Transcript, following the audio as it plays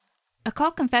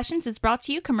Occult Confessions is brought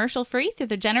to you commercial-free through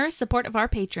the generous support of our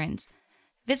patrons.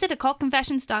 Visit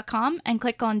occultconfessions.com and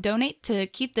click on Donate to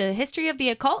keep the history of the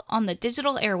occult on the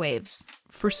digital airwaves.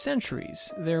 For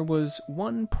centuries, there was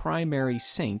one primary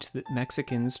saint that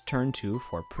Mexicans turned to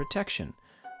for protection,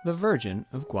 the Virgin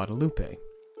of Guadalupe.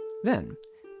 Then,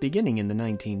 beginning in the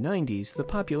 1990s, the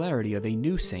popularity of a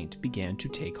new saint began to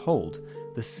take hold,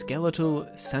 the skeletal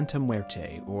Santa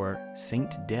Muerte, or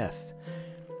Saint Death.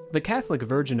 The Catholic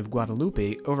Virgin of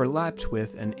Guadalupe overlapped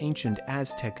with an ancient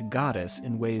Aztec goddess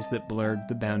in ways that blurred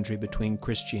the boundary between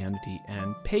Christianity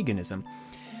and paganism.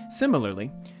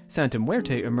 Similarly, Santa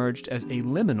Muerte emerged as a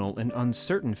liminal and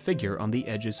uncertain figure on the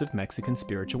edges of Mexican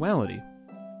spirituality.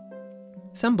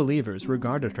 Some believers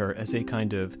regarded her as a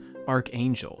kind of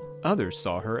archangel. Others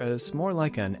saw her as more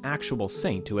like an actual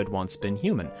saint who had once been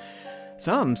human.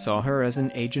 Some saw her as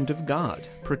an agent of God,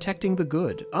 protecting the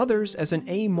good, others as an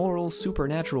amoral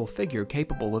supernatural figure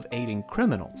capable of aiding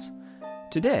criminals.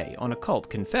 Today, on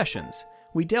Occult Confessions,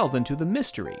 we delve into the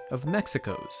mystery of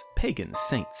Mexico's pagan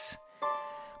saints.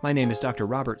 My name is Dr.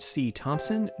 Robert C.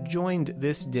 Thompson, joined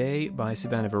this day by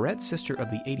Savannah Verrett, sister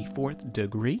of the 84th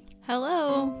degree.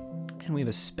 Hello. And we have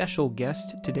a special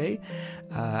guest today,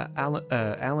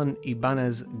 Alan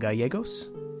Ibanez Gallegos.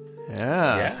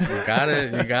 Yeah,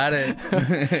 you got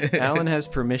it. Alan has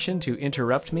permission to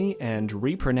interrupt me and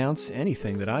repronounce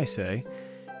anything that I say,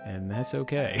 and that's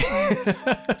okay.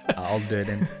 I'll do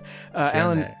it.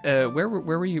 Alan, where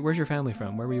were you? Where's your family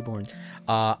from? Where were you born?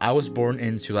 I was born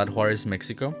in Ciudad Juarez,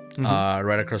 Mexico,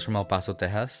 right across from El Paso,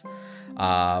 Texas.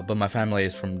 But my family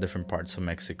is from different parts of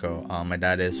Mexico. My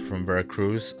dad is from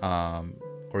Veracruz,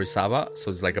 Orizaba,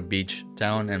 so it's like a beach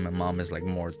town, and my mom is like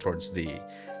more towards the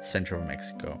center of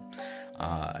Mexico.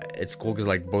 It's cool because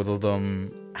like both of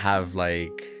them have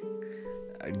like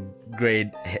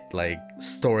great like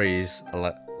stories,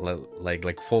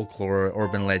 like folklore,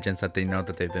 urban legends that they know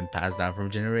that they've been passed down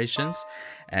from generations,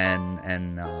 and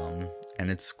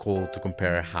it's cool to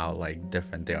compare how like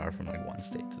different they are from like one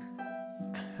state.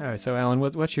 All right, so Alan,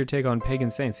 what's your take on pagan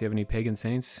saints? Do you have any pagan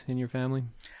saints in your family?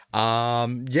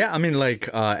 Yeah, I mean like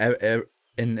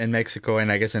in Mexico,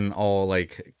 and I guess in all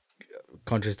like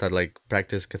countries that like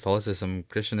practice Catholicism,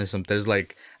 Christianism, there's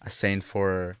like a saint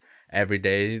for every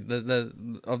day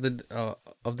of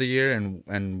the year,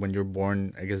 and when you're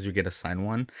born, I guess you get assigned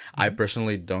one. I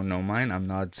personally don't know mine. I'm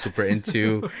not super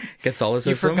into Catholicism.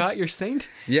 You forgot your saint?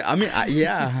 Yeah, I mean,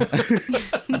 yeah,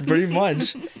 pretty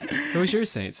much. Who was your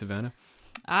saint, Savannah?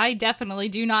 I definitely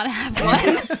do not have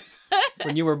one.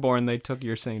 When you were born, they took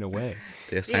your saint away.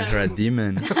 They assigned her a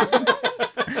demon.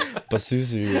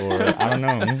 Pazuzu, or I don't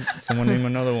know, someone name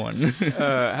another one.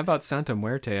 How about Santa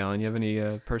Muerte, Alan? You have any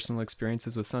personal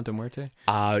experiences with Santa Muerte?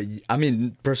 I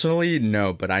mean, personally,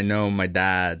 no, but I know my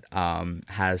dad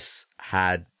has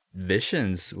had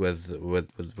visions with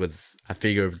a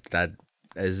figure that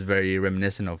is very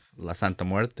reminiscent of La Santa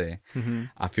Muerte. Mm-hmm.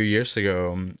 A few years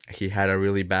ago, he had a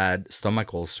really bad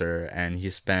stomach ulcer, and he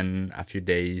spent a few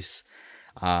days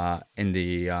in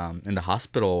the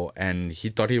hospital, and he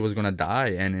thought he was gonna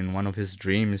die. And in one of his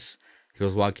dreams, he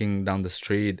was walking down the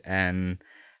street, and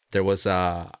there was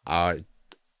a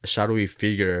shadowy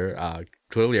figure,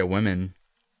 clearly a woman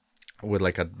with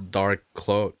like a dark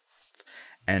cloak,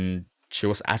 and she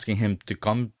was asking him to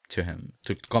come to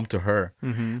her.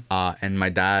 Mm-hmm. And my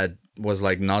dad was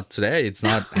like, "Not today. It's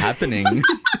not happening."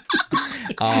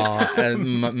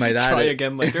 And my dad, try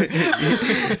again later.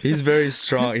 He's very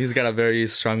strong. He's got a very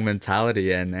strong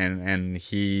mentality, and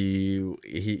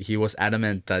he was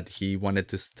adamant that he wanted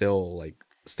to still like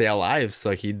stay alive,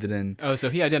 so he didn't. Oh, so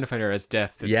he identified her as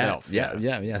death itself.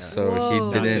 Yeah. So Whoa. he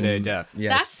didn't. Not today, death.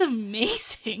 Yes. That's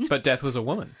amazing. But death was a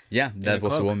woman. Yeah, that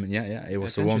was a woman. Yeah, it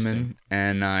was a woman,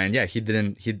 and yeah, he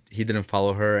didn't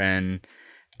follow her, and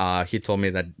he told me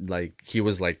that like he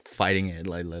was like fighting it,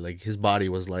 like his body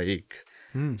was like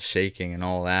shaking and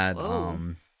all that.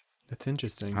 Whoa. That's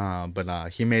interesting. But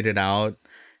he made it out.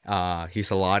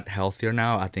 He's a lot healthier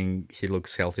now. I think he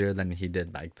looks healthier than he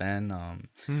did back then.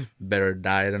 Better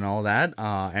diet and all that.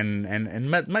 And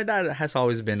my dad has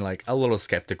always been like a little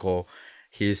skeptical.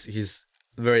 He's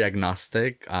very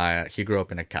agnostic. He grew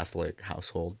up in a Catholic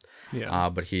household. Yeah.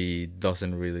 But he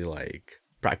doesn't really like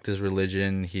practice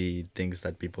religion. He thinks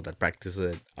that people that practice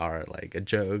it are like a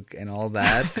joke and all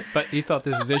that. But he thought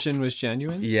this vision was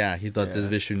genuine? Yeah, he thought this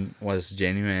vision was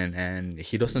genuine, and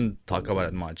he doesn't talk about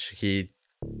it much. He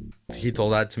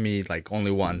told that to me like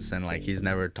only once, and like he's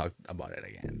never talked about it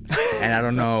again. And I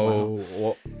don't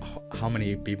know how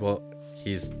many people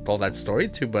he's told that story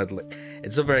to, but like,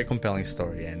 it's a very compelling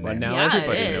story. And But now Yeah,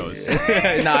 everybody it knows.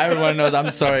 is. now everyone knows. I'm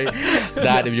sorry,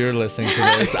 Dad, if you're listening to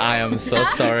this. I am so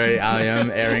sorry. I am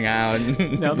airing out.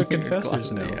 Now the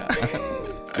confessors know.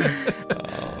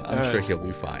 I'm sure he'll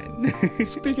be fine.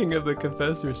 Speaking of the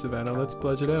confessor, Savannah, let's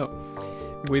pledge it out.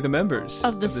 We, the members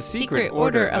Of the secret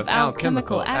order of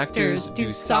alchemical actors,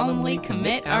 do solemnly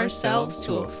commit ourselves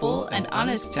to a full and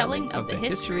honest telling of the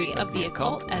history of the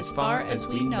occult as far as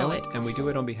we know it. And we do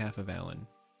it on behalf of Alan.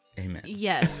 Amen.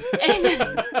 Yes.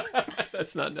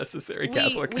 That's not necessary, we,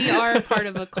 Catholic. we are part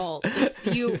of a cult.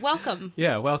 You welcome.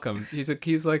 Yeah, welcome. He's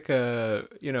like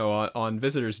on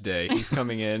Visitors Day. He's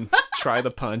coming in, try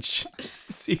the punch,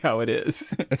 see how it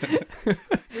is.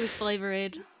 Loose flavor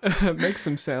aid. Make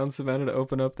some sounds, Savannah, to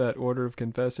open up that order of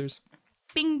confessors.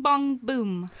 Bing bong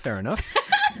boom. Fair enough.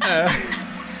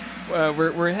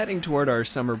 We're heading toward our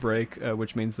summer break,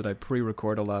 which means that I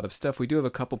pre-record a lot of stuff. We do have a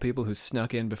couple people who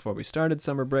snuck in before we started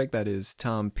summer break. That is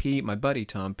Tom P., my buddy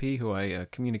Tom P., who I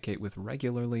communicate with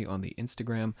regularly on the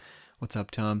Instagram. What's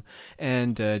up, Tom?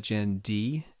 And Jen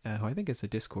D., who I think is a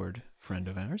Discord friend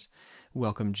of ours.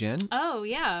 Welcome, Jen. Oh,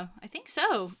 yeah. I think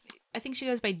so. I think she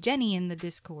goes by Jenny in the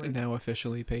Discord. Now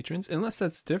officially patrons. Unless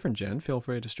that's different, Jen, feel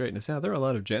free to straighten us out. There are a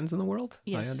lot of Jens in the world.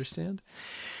 Yes. I understand.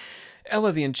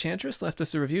 Ella the Enchantress left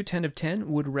us a review, 10 of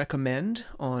 10, would recommend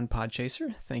on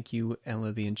Podchaser. Thank you,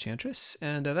 Ella the Enchantress.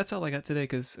 And that's all I got today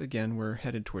because, again, we're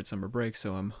headed towards summer break,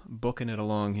 so I'm booking it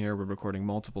along here. We're recording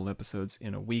multiple episodes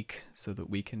in a week so that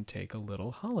we can take a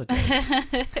little holiday.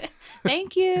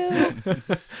 Thank you.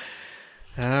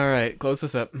 All right, close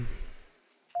this up.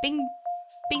 Bing,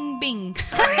 bing, bing.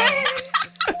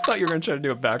 I thought you were going to try to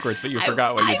do it backwards, but you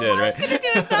forgot what you did, right? I was going to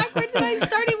do it backwards, and I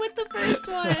started with the first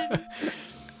one.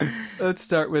 Let's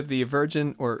start with the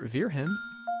Virgin or Virgen.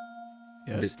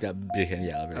 Yes. Virgen,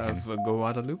 yeah, Virgen. Of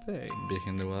Guadalupe.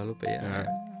 Virgen de Guadalupe, yeah. All right.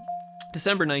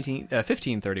 December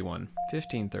 1531.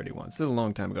 1531. This is a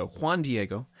long time ago. Juan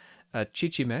Diego,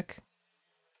 Chichimec.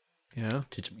 Yeah.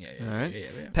 Yeah, All right.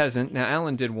 yeah. Peasant. Now,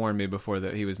 Alan did warn me before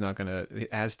that he was not going to, the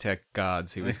Aztec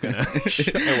gods, he was going to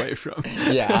shy away from.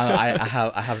 Yeah, I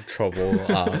have trouble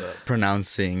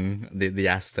pronouncing the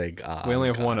Aztec. We only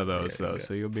have one gods. of those, Yeah, though, good.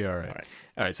 so you'll be all right. All right.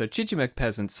 All right, so Chichimec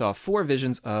peasant saw 4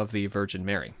 visions of the Virgin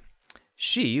Mary.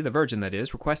 She, the Virgin that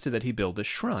is, requested that he build a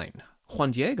shrine.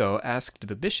 Juan Diego asked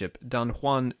the bishop, Don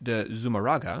Juan de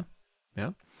Zumaraga,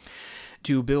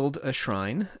 to build a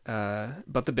shrine,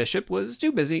 but the bishop was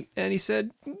too busy, and he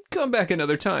said, come back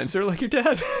another time, sir, like your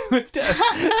dad with death.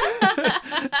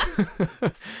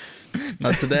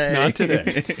 Not today. Not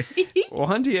today.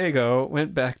 Juan Diego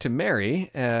went back to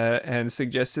Mary and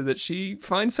suggested that she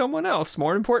find someone else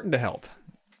more important to help,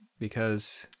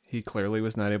 because he clearly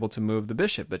was not able to move the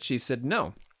bishop, but she said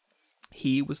no.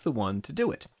 He was the one to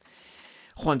do it.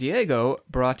 Juan Diego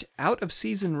brought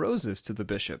out-of-season roses to the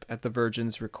bishop at the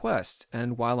Virgin's request,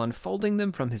 and while unfolding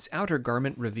them from his outer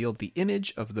garment revealed the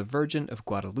image of the Virgin of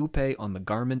Guadalupe on the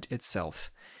garment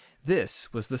itself.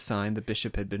 This was the sign the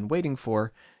bishop had been waiting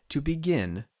for to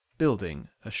begin building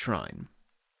a shrine.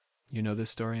 You know this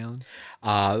story, Alan?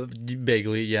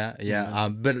 Vaguely, yeah.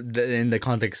 But in the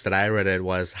context that I read it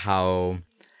was how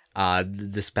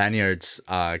the Spaniards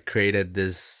created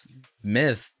this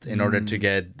myth in order to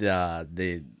get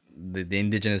the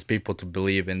indigenous people to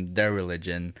believe in their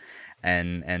religion,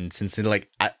 and since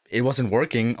it wasn't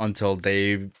working until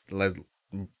they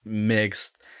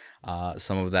mixed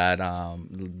some of that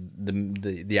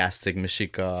the Aztec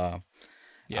Mexica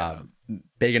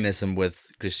paganism with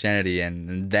Christianity,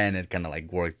 and then it kind of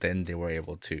worked, and they were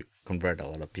able to convert a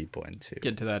lot of people into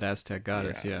Get to that Aztec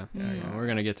goddess, yeah. Yeah. We're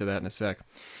going to get to that in a sec.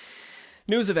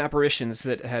 News of apparitions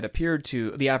that had appeared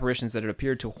to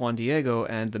Juan Diego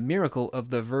and the miracle of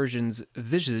the Virgin's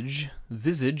visage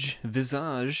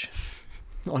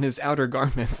on his outer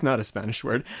garments, not a Spanish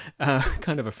word,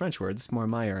 kind of a French word, it's more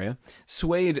my area,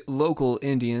 swayed local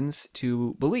Indians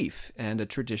to belief, and a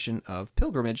tradition of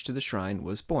pilgrimage to the shrine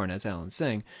was born. As Alan's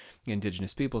saying,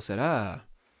 indigenous people said,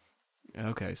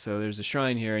 okay, so there's a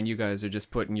shrine here, and you guys are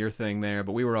just putting your thing there,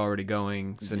 but we were already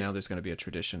going, so now there's going to be a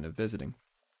tradition of visiting.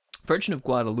 Virgin of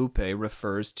Guadalupe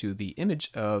refers to the image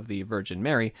of the Virgin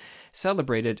Mary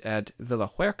celebrated at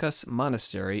Villahuercas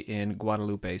Monastery in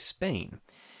Guadalupe, Spain.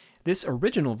 This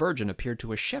original Virgin appeared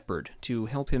to a shepherd to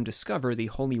help him discover the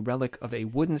holy relic of a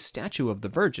wooden statue of the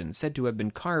Virgin said to have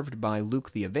been carved by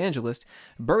Luke the Evangelist,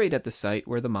 buried at the site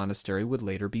where the monastery would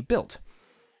later be built.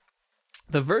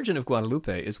 The Virgin of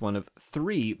Guadalupe is one of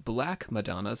 3 black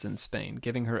Madonnas in Spain,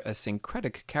 giving her a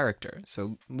syncretic character,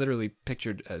 so literally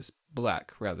pictured as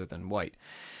black rather than white.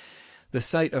 The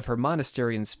site of her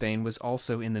monastery in Spain was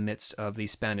also in the midst of the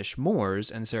Spanish Moors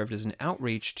and served as an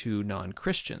outreach to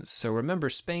non-Christians. So remember,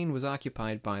 Spain was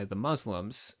occupied by the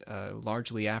Muslims,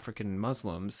 largely African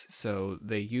Muslims, so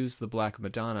they used the Black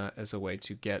Madonna as a way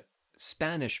to get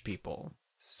Spanish people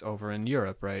over in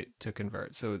Europe, right, to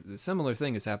convert. So a similar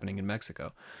thing is happening in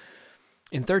Mexico.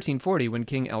 In 1340, when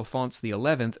King Alphonse XI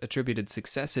attributed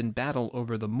success in battle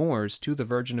over the Moors to the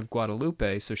Virgin of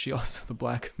Guadalupe, so she also, the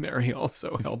Black Mary,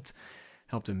 also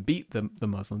helped him beat the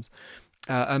Muslims,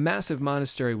 a massive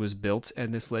monastery was built,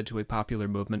 and this led to a popular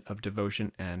movement of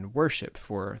devotion and worship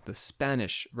for the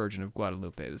Spanish Virgin of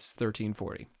Guadalupe. This is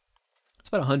 1340. It's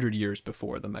about 100 years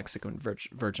before the Mexican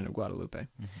Virgin of Guadalupe.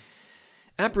 Mm-hmm.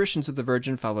 Apparitions of the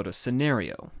Virgin followed a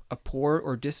scenario. A poor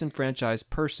or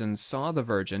disenfranchised person saw the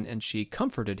Virgin, and she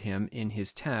comforted him in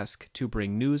his task to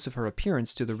bring news of her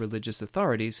appearance to the religious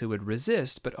authorities, who would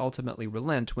resist but ultimately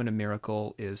relent when a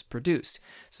miracle is produced.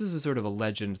 So this is sort of a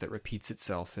legend that repeats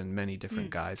itself in many different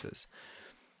guises.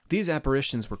 These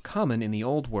apparitions were common in the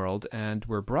Old World and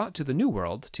were brought to the New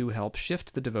World to help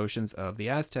shift the devotions of the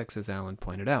Aztecs, as Alan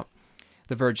pointed out.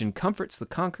 The Virgin comforts the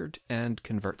conquered and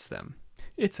converts them.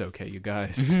 It's okay, you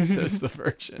guys, says the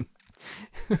Virgin.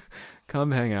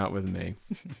 Come hang out with me.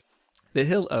 The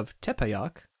hill of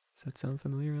Tepeyac. Does that sound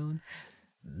familiar, Alan?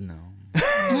 No.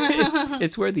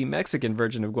 it's where the Mexican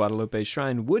Virgin of Guadalupe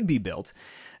shrine would be built.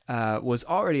 Was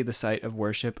already the site of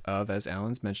worship of, as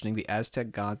Alan's mentioning, the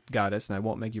Aztec goddess, and I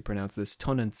won't make you pronounce this,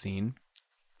 Tonantzin.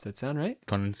 Does that sound right?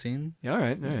 Tonantzin? Yeah, all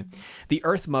right. The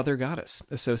Earth Mother Goddess,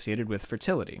 associated with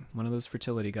fertility. One of those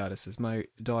fertility goddesses. My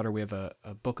daughter, we have a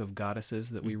book of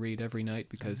goddesses that we read every night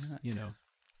because,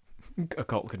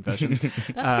 occult confessions. That's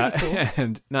pretty cool.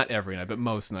 And not every night, but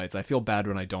most nights. I feel bad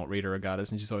when I don't read her a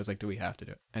goddess, and she's always like, do we have to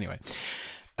do it? Anyway.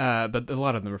 But a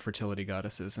lot of them are fertility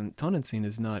goddesses, and Tonantzin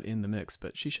is not in the mix,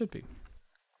 but she should be.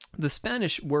 The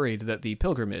Spanish worried that the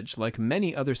pilgrimage, like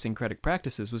many other syncretic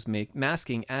practices, was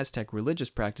masking Aztec religious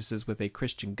practices with a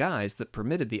Christian guise that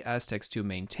permitted the Aztecs to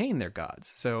maintain their gods.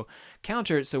 So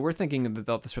we're thinking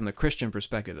about this from the Christian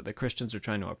perspective, that the Christians are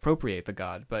trying to appropriate the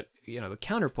god, but the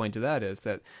counterpoint to that is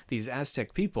that these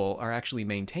Aztec people are actually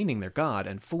maintaining their god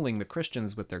and fooling the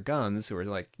Christians with their guns, who are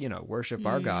like, worship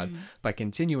our god, by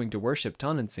continuing to worship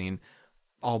Tonantzin,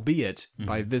 albeit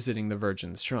by visiting the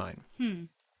Virgin's shrine.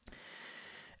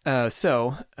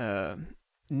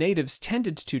 Natives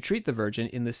tended to treat the Virgin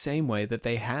in the same way that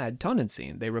they had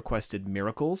Tonantzin. They requested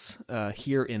miracles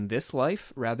here in this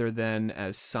life rather than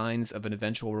as signs of an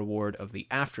eventual reward of the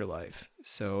afterlife.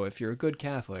 So if you're a good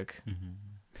Catholic,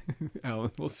 Alan,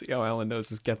 we'll see how Alan knows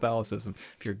his Catholicism.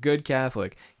 If you're a good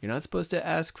Catholic, you're not supposed to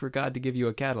ask for God to give you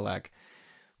a Cadillac.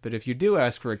 But if you do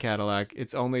ask for a Cadillac,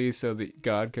 it's only so that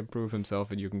God can prove himself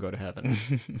and you can go to heaven.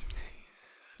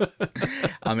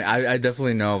 I mean, I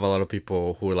definitely know of a lot of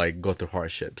people who go through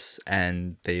hardships,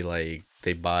 and they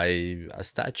buy a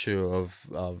statue of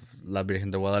La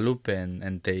Virgen de Guadalupe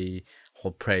and they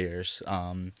hold prayers.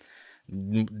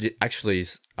 Actually,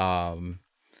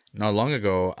 not long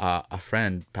ago, a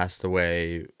friend passed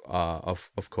away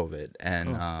of COVID,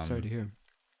 and sorry to hear.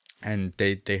 And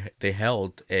they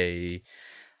held a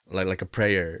like a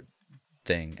prayer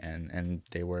thing, and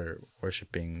they were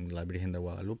worshiping La Virgen de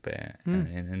Guadalupe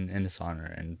in his honor,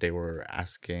 and they were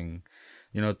asking,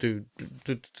 to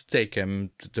take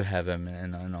him to heaven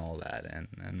and all that, and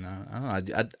I don't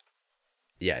know,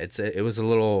 it was a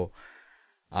little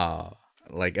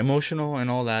emotional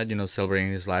and all that,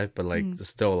 celebrating his life, but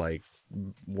still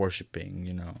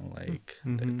worshiping,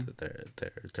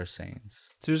 their saints.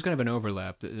 So there's kind of an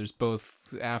overlap. There's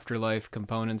both afterlife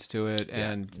components to it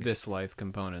and this life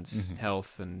components,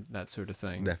 health and that sort of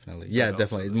thing. Definitely, yeah,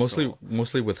 definitely.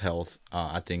 Mostly with health.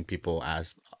 I think people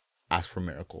ask for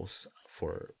miracles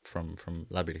from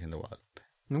La Virgen de Guadalupe.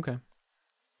 Okay.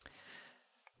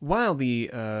 While the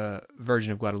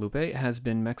Virgin of Guadalupe has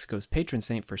been Mexico's patron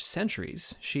saint for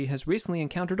centuries, she has recently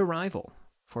encountered a rival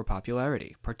for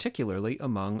popularity, particularly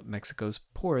among Mexico's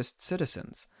poorest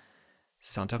citizens,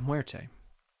 Santa Muerte.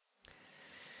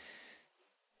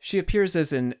 She appears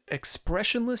as an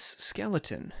expressionless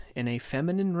skeleton in a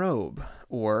feminine robe,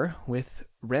 or with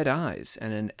red eyes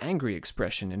and an angry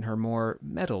expression in her more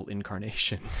metal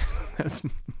incarnation. That's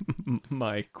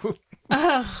my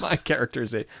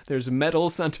characterization. There's metal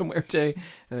Santa Muerte,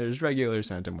 and there's regular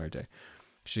Santa Muerte.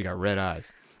 She got red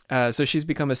eyes. So she's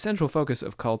become a central focus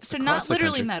of cults across the country. So not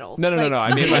literally metal. No.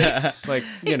 I mean, like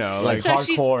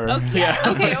hardcore.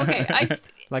 Okay.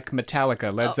 Like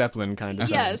Metallica, Led Zeppelin kind of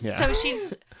yes. thing. Yeah.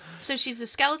 So she's a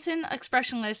skeleton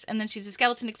expressionless, and then she's a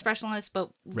skeleton expressionless, but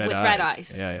with red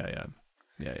eyes. Yeah.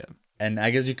 And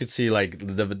I guess you could see like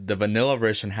the vanilla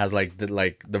version has like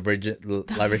the Virgin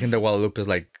La Virgen de Guadalupe's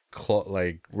like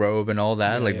robe and all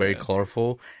that, very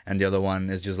colorful, and the other one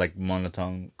is just like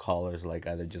monotone colors, like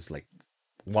either just like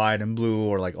white and blue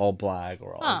or like all black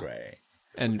or all gray.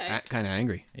 And kind of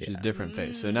angry. She's a different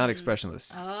face, so not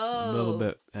expressionless. Oh, a little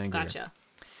bit angry. Gotcha.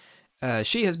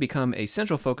 She has become a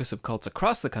central focus of cults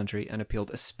across the country and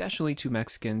appealed especially to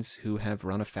Mexicans who have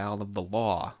run afoul of the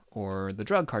law or the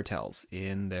drug cartels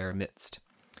in their midst.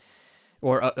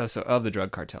 Or of the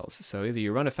drug cartels. So either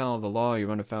you run afoul of the law or you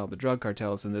run afoul of the drug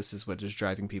cartels, and this is what is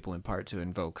driving people in part to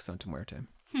invoke Santa Muerte.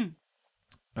 All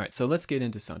right, so let's get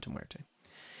into Santa Muerte.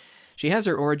 She has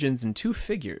her origins in two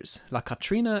figures, La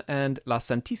Catrina and La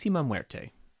Santísima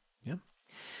Muerte.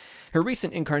 Her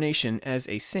recent incarnation as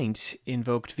a saint,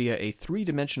 invoked via a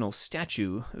three-dimensional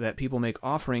statue that people make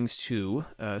offerings to,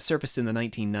 surfaced in the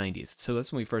 1990s. So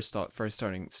that's when we first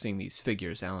starting seeing these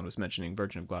figures. Alan was mentioning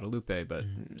Virgin of Guadalupe, but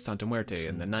Santa Muerte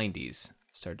in the 90s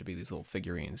started to be these little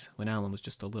figurines when Alan was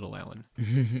just a little Alan,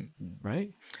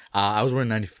 right? I was wearing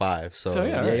 95, so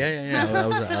yeah. I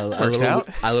was Works out.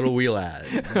 A little wheel ad.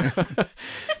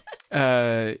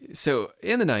 So,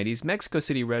 in the 90s, Mexico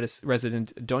City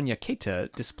resident Doña Queta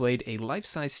displayed a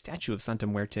life-size statue of Santa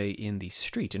Muerte in the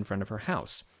street in front of her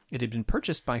house. It had been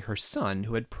purchased by her son,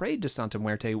 who had prayed to Santa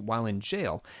Muerte while in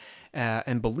jail,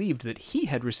 and believed that he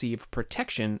had received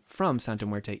protection from Santa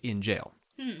Muerte in jail.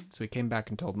 So he came back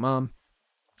and told Mom,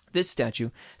 this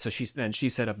statue, so she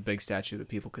set up a big statue that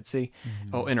people could see,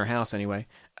 in her house anyway.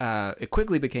 It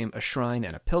quickly became a shrine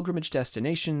and a pilgrimage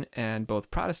destination, and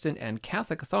both Protestant and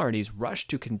Catholic authorities rushed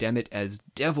to condemn it as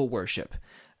devil worship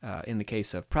in the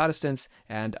case of Protestants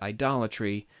and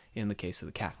idolatry in the case of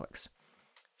the Catholics.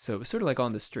 So it was sort of like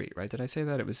on the street, right? Did I say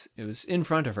that? It was in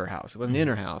front of her house. It wasn't in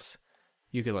her house.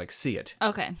 You could like see it.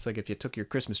 Okay. It's like if you took your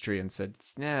Christmas tree and said,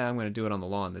 "Nah, I'm going to do it on the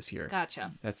lawn this year."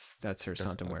 Gotcha. That's her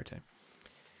Santa Muerte.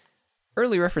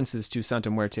 Early references to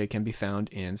Santa Muerte can be found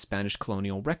in Spanish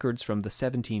colonial records from the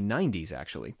 1790s,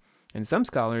 actually. And some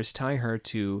scholars tie her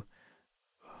to...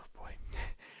 Oh, boy.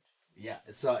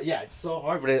 It's so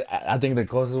hard, but I think the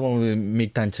closest one would be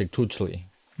Mictlantecuhtli.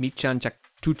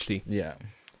 Mictlantecuhtli. Yeah.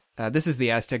 This is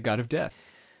the Aztec god of death.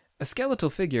 A skeletal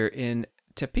figure in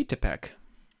Tepitepec,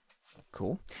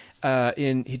 cool,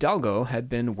 in Hidalgo had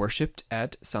been worshipped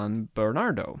at San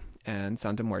Bernardo and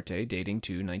Santa Muerte dating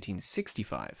to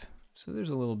 1965. So there's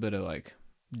a little bit of like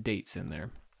dates in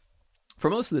there. For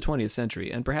most of the 20th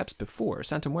century, and perhaps before,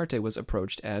 Santa Muerte was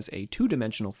approached as a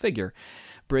two-dimensional figure,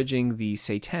 bridging the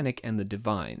satanic and the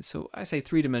divine. So I say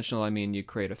three-dimensional, I mean you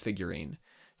create a figurine.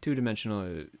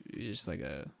 Two-dimensional is like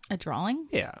a drawing?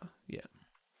 Yeah.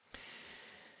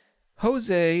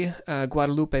 Jose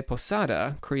Guadalupe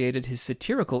Posada created his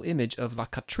satirical image of La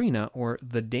Catrina, or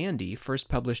the Dandy, first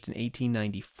published in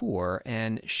 1894,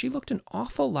 and she looked an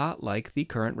awful lot like the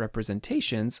current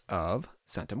representations of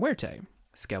Santa Muerte.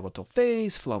 Skeletal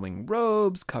face, flowing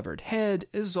robes, covered head.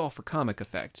 This is all for comic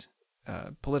effect,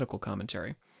 political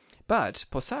commentary. But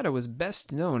Posada was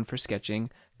best known for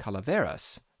sketching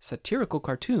calaveras, satirical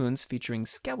cartoons featuring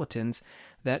skeletons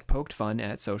that poked fun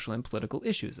at social and political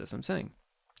issues, as I'm saying.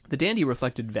 The dandy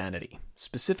reflected vanity,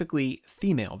 specifically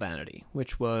female vanity,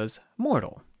 which was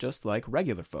mortal, just like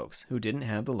regular folks who didn't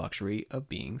have the luxury of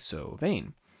being so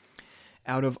vain.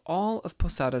 Out of all of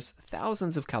Posada's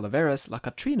thousands of calaveras, La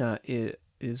Catrina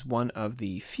is one of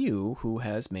the few who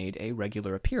has made a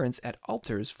regular appearance at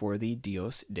altars for the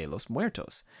Dios de los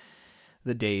Muertos.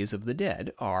 The days of the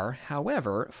dead are,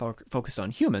 however, focused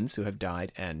on humans who have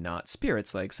died and not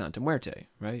spirits like Santa Muerte,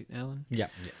 right, Alan? Yeah.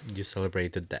 You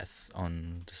celebrate the death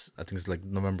on, I think it's like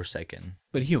November 2nd.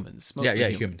 But humans,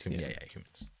 mostly humans.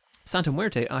 Humans. Santa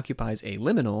Muerte occupies a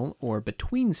liminal or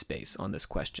between space on this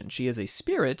question. She is a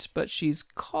spirit, but she's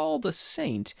called a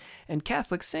saint, and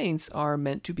Catholic saints are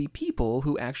meant to be people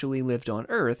who actually lived on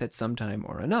Earth at some time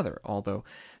or another, although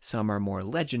some are more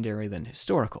legendary than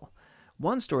historical.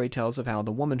 One story tells of how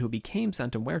the woman who became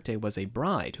Santa Muerte was a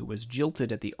bride who was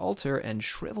jilted at the altar and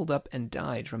shriveled up and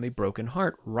died from a broken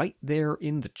heart right there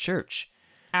in the church.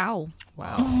 Ow.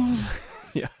 Wow.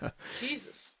 Yeah.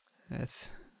 Jesus.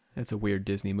 That's a weird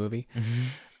Disney movie. Mm-hmm.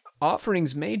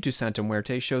 Offerings made to Santa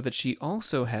Muerte show that she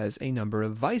also has a number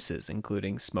of vices,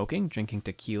 including smoking, drinking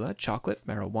tequila, chocolate,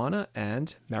 marijuana,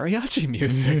 and mariachi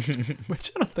music,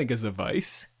 which I don't think is a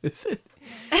vice, is it?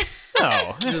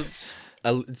 No.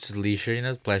 It's just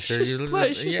leisure, pleasure. It's just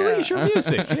leisure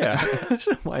music, yeah.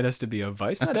 Why it has to be a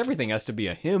vice? Not everything has to be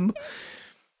a hymn.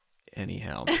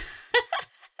 Anyhow.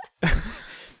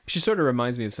 She sort of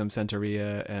reminds me of some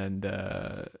Santeria and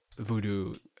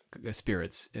voodoo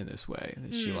spirits in this way.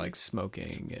 She likes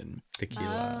smoking, and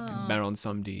Tequila. Baron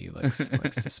Samedi likes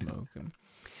to smoke. And,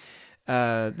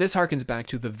 this harkens back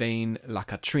to the vain La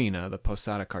Catrina, the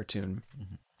Posada cartoon.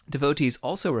 Devotees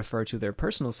also refer to their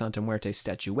personal Santa Muerte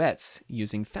statuettes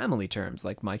using family terms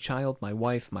like my child, my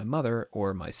wife, my mother,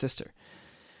 or my sister.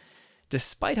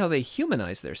 Despite how they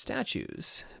humanize their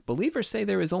statues, believers say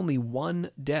there is only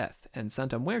one death, and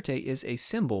Santa Muerte is a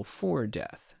symbol for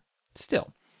death.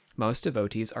 Still, most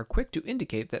devotees are quick to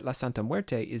indicate that La Santa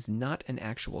Muerte is not an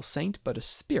actual saint, but a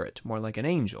spirit, more like an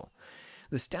angel.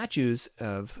 The statues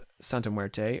of Santa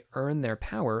Muerte earn their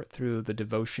power through the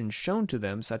devotion shown to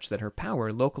them, such that her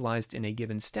power, localized in a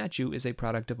given statue, is a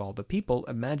product of all the people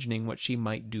imagining what she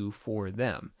might do for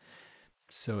them.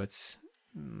 So it's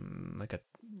like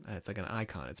an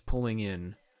icon. It's pulling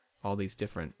in all these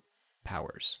different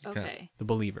powers. Okay. The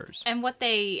believers. And what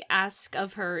they ask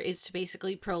of her is to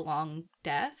basically prolong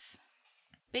death,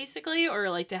 basically, or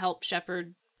like to help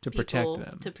shepherd To people,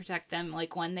 protect them. to protect them,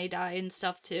 like when they die and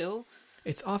stuff too.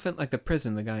 It's often like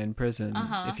the guy in prison.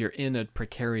 If you're in a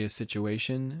precarious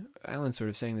situation, Alan's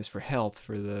sort of saying this for health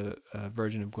for the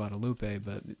Virgin of Guadalupe,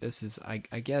 but this is, I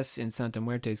guess in Santa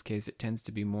Muerte's case, it tends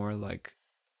to be more like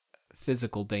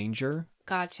physical danger.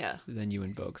 Gotcha. Then you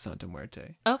invoke Santa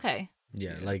Muerte. Okay.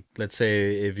 Yeah, like let's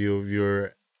say if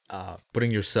you're putting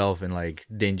yourself in like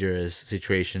dangerous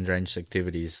situations, dangerous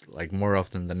activities, like more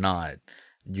often than not,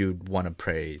 you'd want to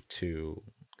pray to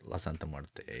La Santa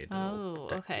Muerte. Oh,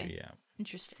 okay. You, yeah.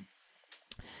 Interesting.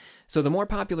 So the more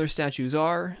popular statues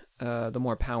are, the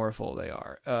more powerful they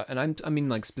are. And I mean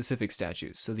like specific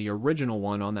statues. So the original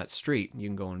one on that street you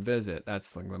can go and visit,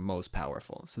 that's like the most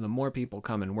powerful. So the more people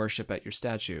come and worship at your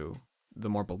statue, the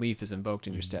more belief is invoked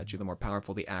in your statue, the more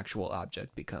powerful the actual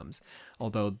object becomes.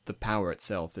 Although the power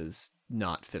itself is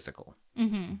not physical.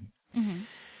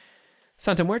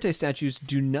 Santa Muerte statues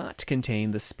do not contain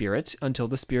the spirit until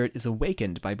the spirit is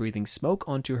awakened by breathing smoke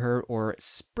onto her or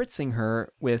spritzing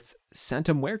her with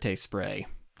Santa Muerte spray.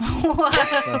 What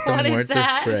Santa is Muerte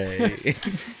that? spray.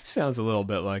 Sounds a little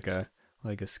bit like a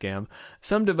scam.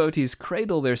 Some devotees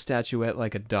cradle their statuette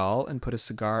like a doll and put a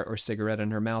cigar or cigarette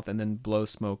in her mouth and then blow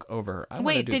smoke over her. I wanna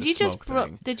Wait, do did the you just smoke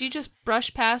thing. did you just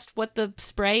brush past what the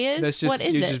spray is? That's just, what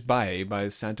is you it? just buy it. You buy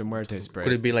Santa Muerte spray.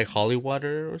 Could it be like holy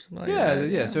water or something? Like Yeah, that?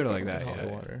 yeah, sort of like that, Holy yeah.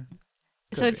 water.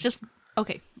 So it's just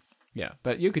okay. Yeah,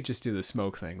 but you could just do the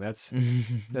smoke thing. That's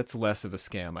less of a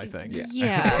scam, I think.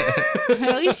 Yeah.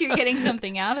 At least you're getting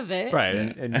something out of it. Right,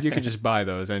 and you could just buy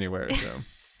those anywhere. So,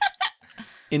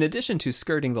 in addition to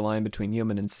skirting the line between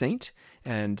human and saint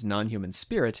and non-human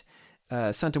spirit,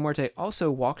 Santa Muerte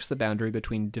also walks the boundary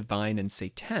between divine and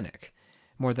satanic.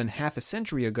 More than half a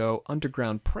century ago,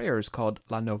 underground prayers called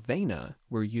La Novena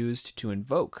were used to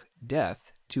invoke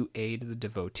death to aid the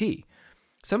devotee.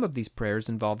 Some of these prayers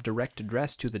involve direct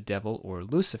address to the devil or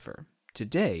Lucifer.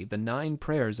 Today, the 9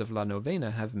 prayers of La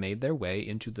Novena have made their way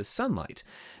into the sunlight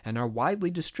and are widely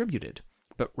distributed,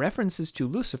 but references to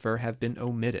Lucifer have been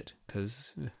omitted,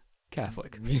 because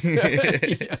Catholic.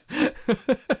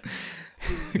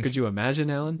 Could you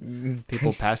imagine, Alan?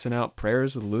 People passing out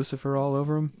prayers with Lucifer all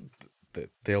over them?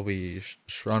 They'll be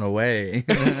run away.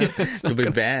 It'll be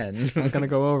banned. Not going to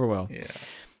go over well. Yeah.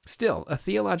 Still, a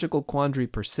theological quandary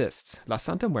persists. La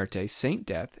Santa Muerte, Saint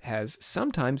Death, has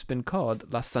sometimes been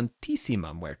called La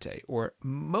Santissima Muerte, or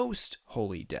Most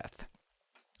Holy Death.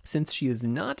 Since she is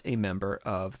not a member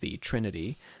of the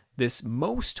Trinity, this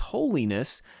most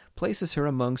holiness places her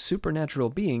among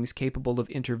supernatural beings capable of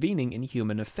intervening in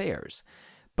human affairs.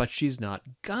 But she's not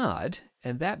God,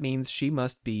 and that means she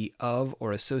must be of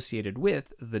or associated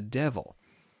with the devil.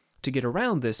 To get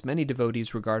around this, many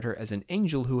devotees regard her as an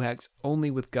angel who acts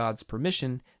only with God's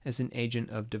permission as an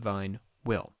agent of divine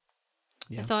will.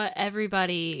 I thought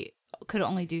everybody could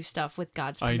only do stuff with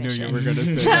God's permission. I knew you were going to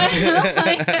say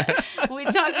that. We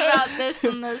talked about this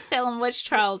in the Salem Witch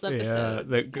Trials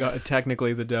episode.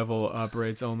 Technically the devil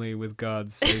operates only with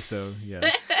God's say-so,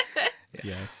 yes.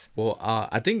 Yes. Well,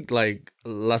 I think like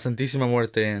La Santísima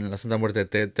Muerte and La Santa Muerte,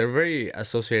 they're very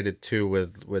associated too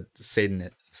with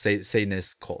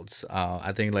Satanist cults.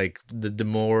 I think like the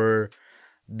more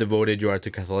devoted you are to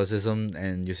Catholicism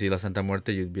and you see La Santa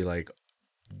Muerte, you'd be like,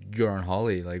 you're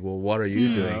unholy. Like, well, what are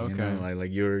you doing? okay. You know,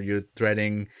 like you're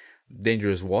treading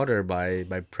dangerous water by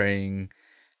praying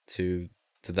to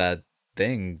that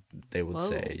thing, they would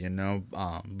say, you know.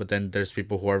 But then there's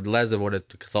people who are less devoted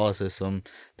to Catholicism.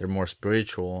 They're more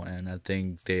spiritual, and I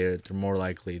think they're more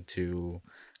likely to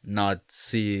not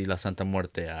see La Santa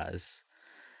Muerte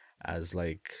as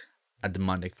like a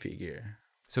demonic figure.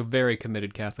 So very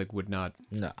committed Catholic would not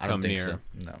No, I don't come think near. so.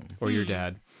 No. Or your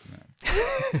dad.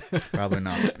 Probably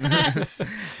not. I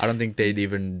don't think they'd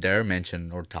even dare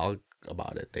mention or talk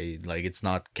about it. It's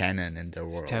not canon in their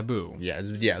world. It's taboo.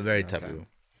 Yeah, very taboo.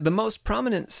 The most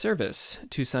prominent service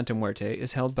to Santa Muerte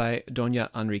is held by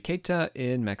Doña Enriqueta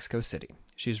in Mexico City.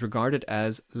 She's regarded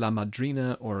as La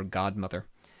Madrina or Godmother.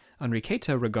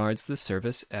 Enriqueta regards the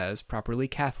service as properly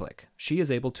Catholic. She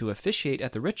is able to officiate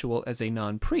at the ritual as a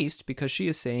non-priest because she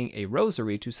is saying a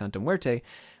rosary to Santa Muerte,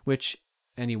 which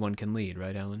anyone can lead,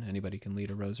 right, Alan? Anybody can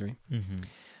lead a rosary. Mm-hmm.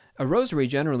 A rosary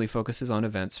generally focuses on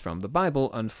events from the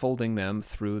Bible, unfolding them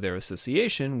through their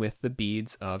association with the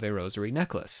beads of a rosary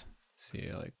necklace.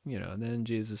 See, then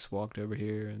Jesus walked over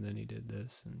here, and then he did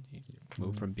this, and he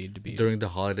moved from bead to bead. During the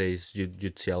holidays,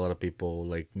 you'd see a lot of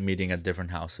people meeting at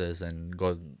different houses and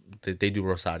go. They do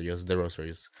rosarios, the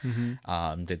rosaries.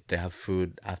 Mm-hmm. They have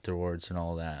food afterwards and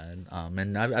all that.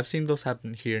 And I've seen those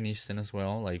happen here in Easton as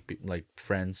well. Like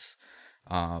friends,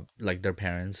 their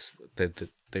parents,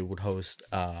 they would host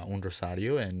un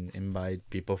rosario and invite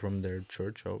people from their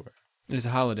church over. It's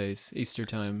holidays, Easter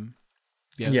time.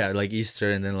 Yeah, like Easter,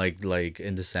 and then like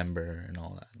in December and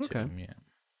all that. Okay. Too. Yeah.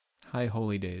 High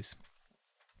holy days.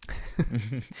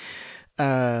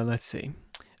 Let's see.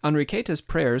 Enriqueta's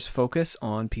prayers focus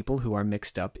on people who are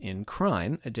mixed up in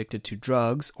crime, addicted to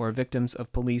drugs, or victims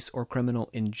of police or criminal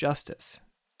injustice.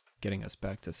 Getting us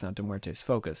back to Santa Muerte's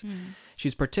focus.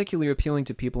 She's particularly appealing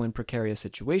to people in precarious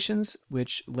situations,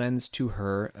 which lends to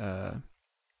her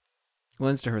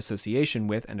association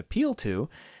with and appeal to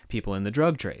people in the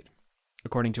drug trade.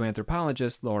 According to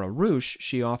anthropologist Laura Rusch,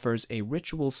 she offers a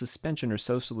ritual suspension or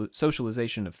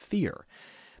socialization of fear.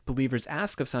 Believers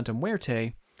ask of Santa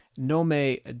Muerte, "No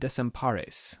me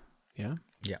desampares." Yeah?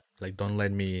 Yeah, don't leave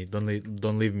me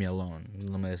alone.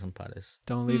 No me desampares.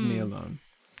 Don't leave me alone.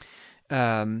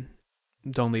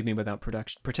 Don't leave me without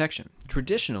protection.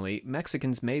 Traditionally,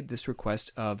 Mexicans made this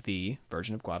request of the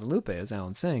Virgin of Guadalupe, as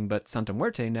Alan's saying, but Santa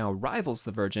Muerte now rivals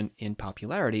the Virgin in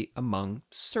popularity among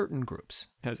certain groups,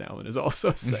 as Alan is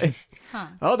also saying.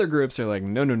 Other groups are like,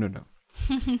 no.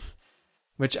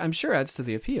 Which I'm sure adds to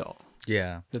the appeal.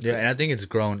 Yeah. And I think it's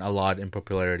grown a lot in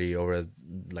popularity over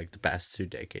the past 2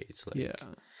 decades.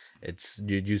 It's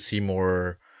you see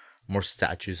more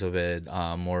statues of it,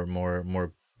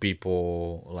 more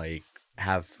people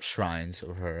have shrines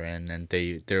of her, and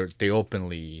they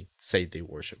openly say they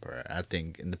worship her. I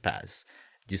think in the past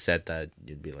you said that,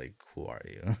 you'd be like, who are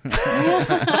you?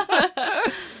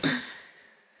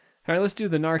 All right, let's do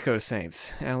the narco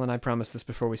saints. Alan, I promised this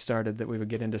before we started that we would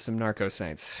get into some narco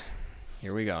saints.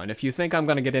 Here we go. And if you think I'm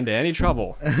going to get into any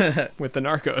trouble with the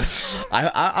narcos,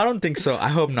 I don't think so. I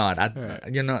hope not. Right.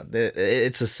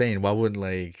 It's a saint. Why would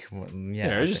we're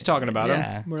just talking about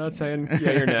him. We're not saying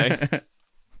yay or nay.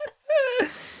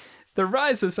 The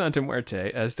rise of Santa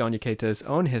Muerte, as Doña Queta's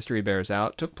own history bears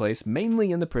out, took place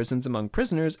mainly in the prisons among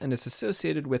prisoners and is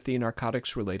associated with the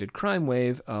narcotics-related crime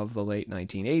wave of the late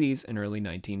 1980s and early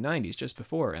 1990s, just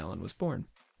before Alan was born.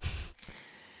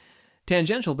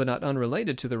 Tangential but not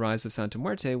unrelated to the rise of Santa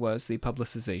Muerte was the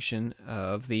publicization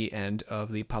of the end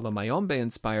of the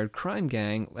Palomayombe-inspired crime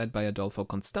gang led by Adolfo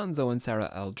Constanzo and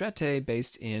Sara Aldrete,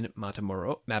 based in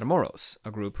Matamoros,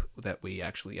 a group that we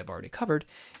actually have already covered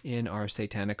in our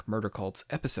Satanic Murder Cults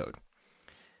episode.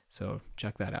 So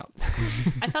check that out.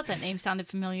 I thought that name sounded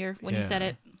familiar when you said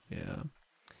it. Yeah.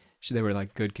 They were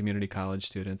good community college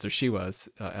students, or she was.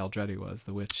 Aldrete was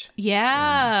the witch.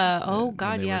 Yeah.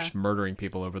 God, they were murdering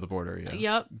people over the border. Yeah.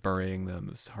 Yep. Burying them.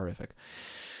 It was horrific.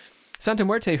 Santa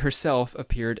Muerte herself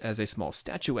appeared as a small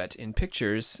statuette in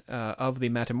pictures of the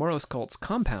Matamoros cult's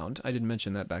compound. I didn't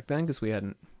mention that back then because we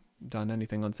hadn't done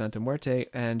anything on Santa Muerte,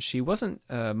 and she wasn't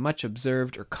much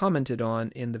observed or commented on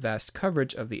in the vast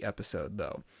coverage of the episode,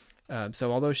 though.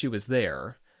 So although she was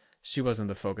there, she wasn't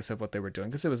the focus of what they were doing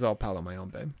because it was all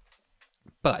Palomayombe.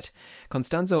 But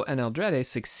Constanzo and Aldrete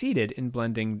succeeded in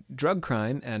blending drug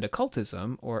crime and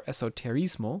occultism, or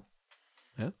esoterismo,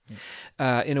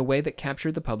 in a way that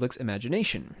captured the public's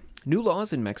imagination. New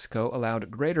laws in Mexico allowed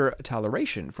greater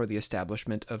toleration for the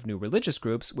establishment of new religious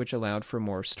groups, which allowed for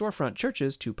more storefront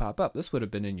churches to pop up. This would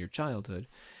have been in your childhood.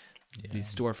 Yeah.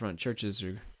 These storefront churches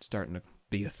are starting to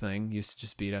be a thing. Used to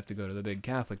just be you'd have to go to the big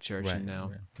Catholic church, and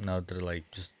now they're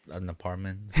just an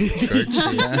apartment church.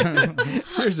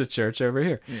 Here's a church over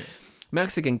here. Yeah.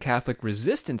 Mexican Catholic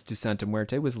resistance to Santa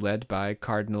Muerte was led by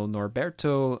Cardinal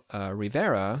Norberto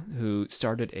Rivera, who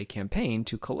started a campaign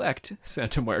to collect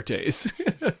Santa Muertes.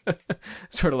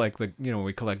 Sort of like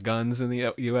we collect guns in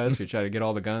the U.S. We try to get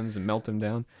all the guns and melt them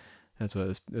down. That's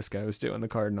what this guy was doing, the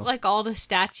Cardinal. Like all the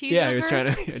statues. Yeah, he was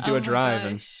trying to do a drive.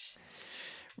 And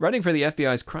Writing for the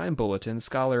FBI's crime bulletin,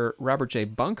 scholar Robert J.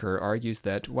 Bunker argues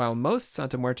that while most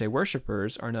Santa Muerte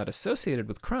worshippers are not associated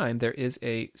with crime, there is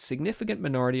a significant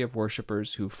minority of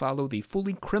worshippers who follow the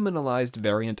fully criminalized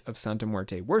variant of Santa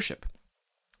Muerte worship.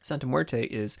 Santa Muerte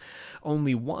is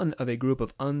only one of a group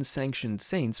of unsanctioned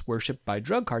saints worshipped by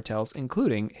drug cartels,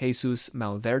 including Jesus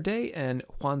Malverde and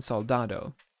Juan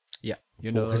Soldado. Yeah.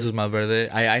 You know Jesus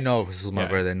Malverde. I know of Jesus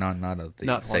Malverde, not of the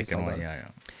Not Juan second one. Soldado. Yeah.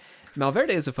 Malverde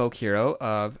is a folk hero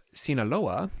of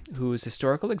Sinaloa, whose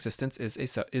historical existence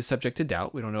is subject to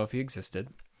doubt. We don't know if he existed,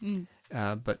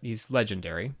 but he's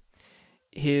legendary.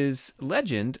 His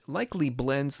legend likely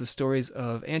blends the stories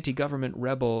of anti-government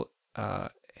rebel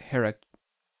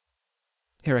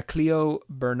Heraclio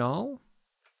Bernal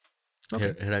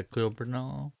Heraclio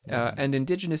Bernal. and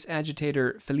indigenous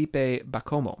agitator Felipe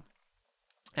Bacomo.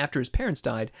 After his parents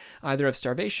died, either of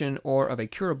starvation or of a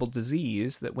curable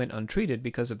disease that went untreated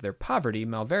because of their poverty,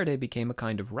 Malverde became a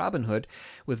kind of Robin Hood,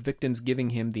 with victims giving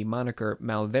him the moniker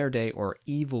Malverde or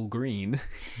Evil Green.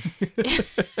 Did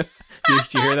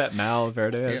you hear that?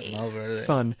 Malverde? Malverde. It's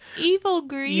fun. Evil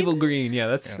Green. Evil Green, yeah,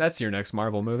 that's your next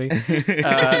Marvel movie.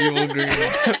 Evil Green.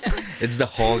 It's the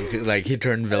Hulk, like he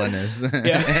turned villainous.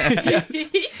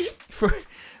 Yes.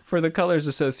 For the color's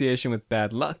association with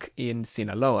bad luck in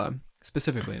Sinaloa.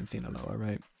 Specifically in Sinaloa,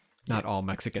 right? Not all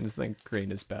Mexicans think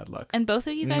green is bad luck. And both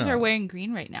of you guys No. are wearing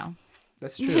green right now.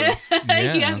 That's true. You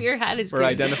have your hat is We're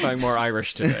green. identifying more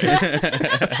Irish today.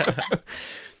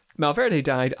 Malverde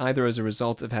died either as a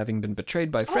result of having been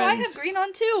betrayed by Oh, I friends, have green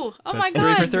on too. Oh That's my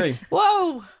god. 3 for 3.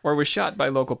 Whoa. or was shot by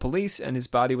local police, and his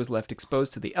body was left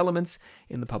exposed to the elements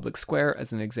in the public square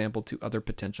as an example to other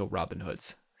potential Robin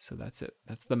Hoods. So that's it.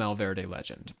 That's the Malverde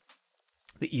legend.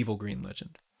 The evil green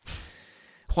legend.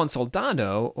 Juan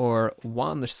Soldado, or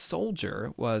Juan the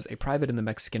Soldier, was a private in the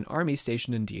Mexican army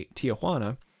stationed in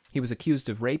Tijuana. He was accused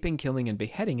of raping, killing, and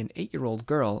beheading an 8-year-old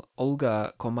girl,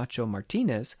 Olga Camacho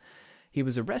Martinez. He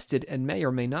was arrested and may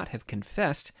or may not have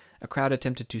confessed. A crowd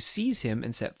attempted to seize him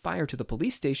and set fire to the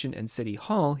police station and city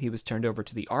hall. He was turned over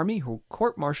to the army, who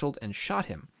court-martialed and shot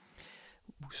him.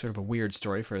 Sort of a weird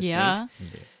story for a Yeah. saint.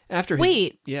 After his,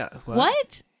 Wait. yeah,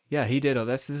 What? Yeah, he did. Oh,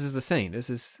 this is the saint. This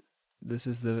is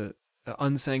the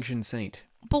unsanctioned saint.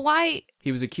 But why?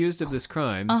 He was accused of this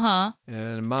crime, Uh-huh.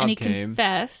 and a mob And he came.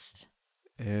 confessed.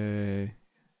 He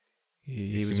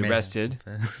was may have arrested.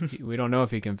 We don't know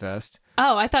if he confessed.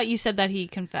 Oh, I thought you said that he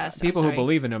confessed. I'm People who sorry.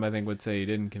 believe in him, I think, would say he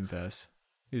didn't confess.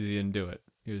 He didn't do it.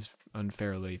 He was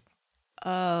unfairly.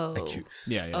 Oh. Accused.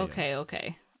 Yeah.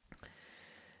 Okay.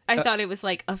 I thought it was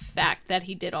like a fact that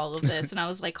he did all of this, and I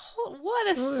was like,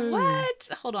 what?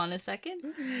 Hold on a second.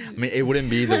 I mean, it wouldn't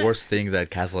be the worst thing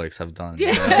that Catholics have done.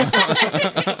 You know?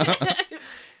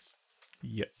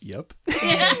 Yep.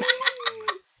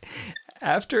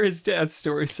 After his death,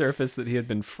 stories surfaced that he had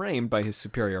been framed by his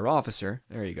superior officer.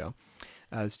 There you go.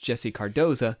 It's Jesse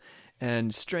Cardoza.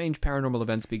 And strange paranormal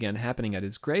events began happening at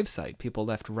his gravesite. People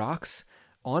left rocks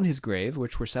on his grave,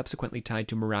 which were subsequently tied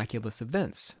to miraculous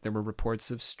events. There were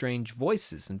reports of strange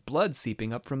voices and blood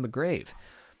seeping up from the grave.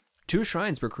 2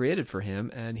 shrines were created for him,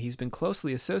 and he's been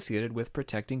closely associated with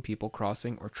protecting people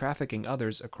crossing or trafficking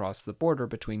others across the border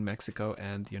between Mexico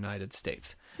and the United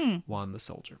States. Juan the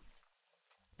Soldier.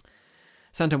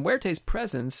 Santa Muerte's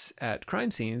presence at crime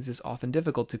scenes is often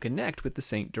difficult to connect with the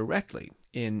saint directly.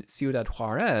 In Ciudad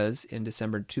Juarez, in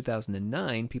December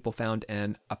 2009, people found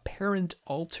an apparent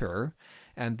altar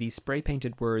and the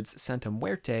spray-painted words Santa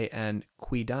Muerte and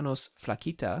Cuidanos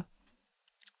Flaquita.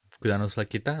 Cuidanos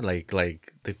Flaquita, like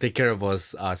take care of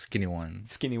us, skinny one.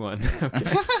 Skinny one.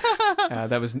 Okay.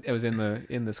 It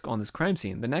was on this crime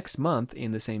scene. The next month,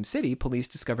 in the same city, police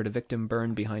discovered a victim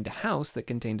burned behind a house that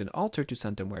contained an altar to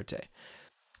Santa Muerte.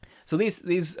 So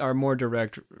these are more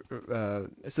direct.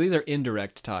 So these are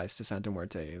indirect ties to Santa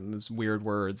Muerte, and there's weird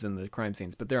words in the crime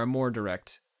scenes, but there are more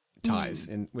direct ties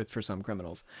for some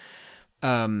criminals.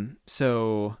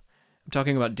 So I'm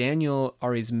talking about Daniel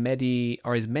Arizmendi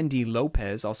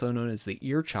Lopez, also known as the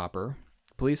Ear Chopper,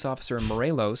 police officer in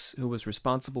Morelos, who was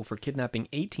responsible for kidnapping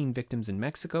 18 victims in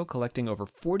Mexico, collecting over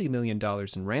 $40 million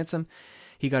in ransom.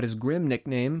 He got his grim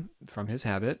nickname from his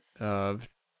habit of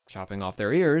chopping off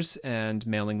their ears and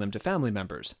mailing them to family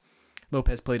members.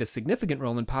 Lopez played a significant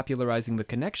role in popularizing the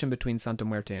connection between Santa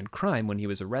Muerte and crime. When he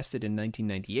was arrested in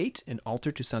 1998, an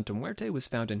altar to Santa Muerte was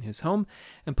found in his home,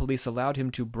 and police allowed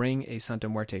him to bring a Santa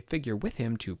Muerte figure with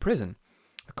him to prison.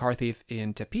 A car thief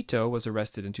in Tepito was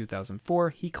arrested in 2004.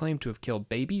 He claimed to have killed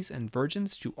babies and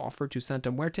virgins to offer to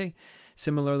Santa Muerte.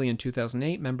 Similarly, in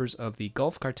 2008, members of the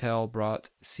Gulf Cartel brought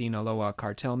Sinaloa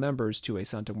cartel members to a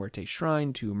Santa Muerte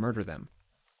shrine to murder them.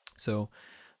 So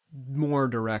more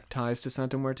direct ties to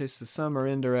Santa Muerte, so some are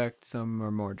indirect, some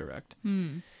are more direct.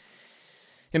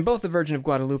 In both the Virgin of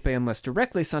Guadalupe and less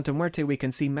directly Santa Muerte, we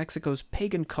can see Mexico's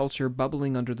pagan culture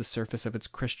bubbling under the surface of its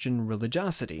Christian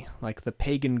religiosity, like the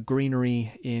pagan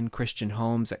greenery in Christian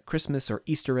homes at Christmas or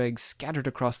Easter eggs scattered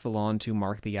across the lawn to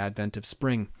mark the advent of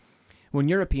spring. When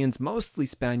Europeans, mostly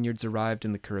Spaniards, arrived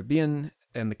in the Caribbean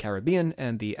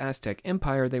and the Aztec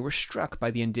Empire, they were struck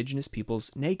by the indigenous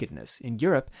people's nakedness. In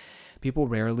Europe, people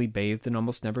rarely bathed and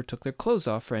almost never took their clothes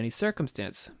off for any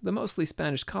circumstance. The mostly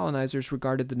Spanish colonizers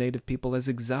regarded the native people as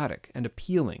exotic and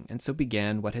appealing, and so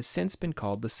began what has since been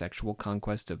called the sexual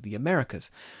conquest of the Americas.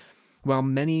 While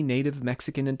many native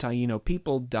Mexican and Taino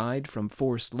people died from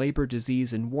forced labor,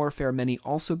 disease, and warfare, many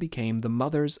also became the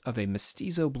mothers of a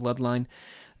mestizo bloodline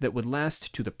that would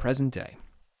last to the present day.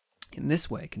 In this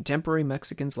way, contemporary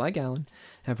Mexicans like Alan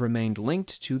have remained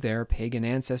linked to their pagan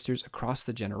ancestors across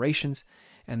the generations,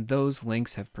 and those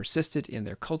links have persisted in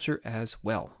their culture as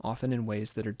well, often in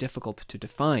ways that are difficult to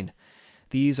define.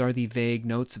 These are the vague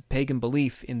notes of pagan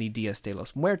belief in the Dias de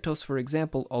los Muertos, for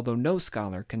example, although no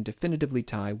scholar can definitively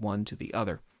tie one to the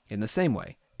other. In the same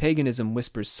way, paganism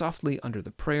whispers softly under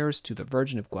the prayers to the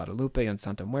Virgin of Guadalupe and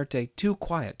Santa Muerte, too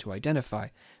quiet to identify,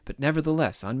 but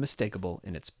nevertheless unmistakable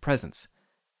in its presence.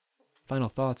 Final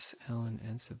thoughts, Alan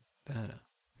and Savannah.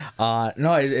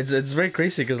 No, it's very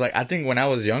crazy because like I think when I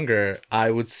was younger,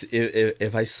 I would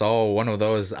if I saw one of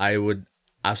those, I would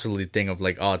absolutely think of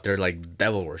like, oh, they're like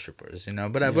devil worshippers, you know.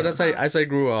 But but as I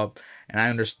grew up and I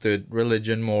understood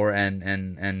religion more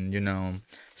and you know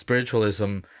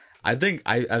spiritualism, I think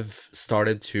I've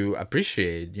started to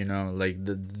appreciate, you know, like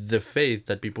the faith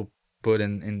that people put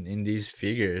in these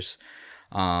figures.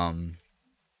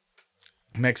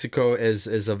 Mexico is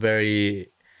a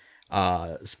very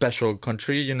special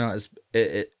country, you know.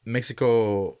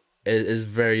 Mexico is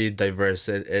very diverse.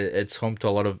 It's home to a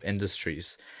lot of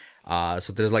industries,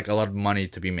 so there's like a lot of money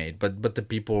to be made, but the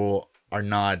people are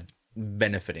not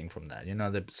benefiting from that, you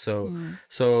know.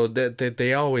 So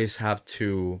they always have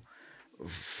to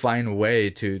find a way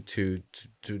to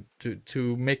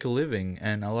make a living,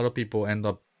 and a lot of people end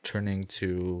up turning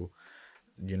to,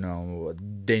 you know,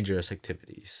 dangerous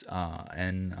activities,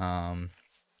 and I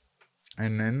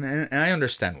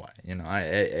understand why, you know.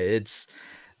 It's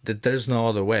that there's no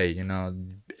other way, you know.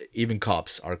 Even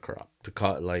cops are corrupt,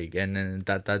 like, and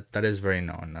that is very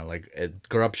known. Like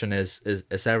corruption is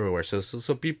everywhere.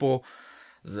 So people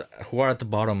who are at the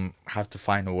bottom have to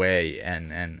find a way,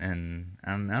 and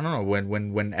I don't know,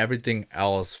 when everything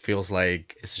else feels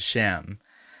like it's a sham,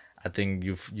 I think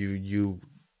you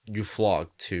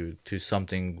flock to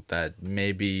something that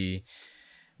maybe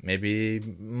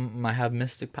might have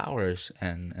mystic powers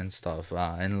and stuff,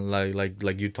 and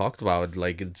like you talked about,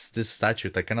 like it's this statue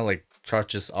that kind of like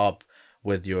charges up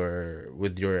with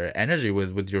your energy,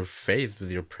 with your faith,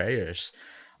 with your prayers,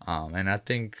 and I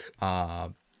think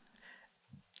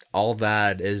all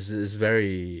that is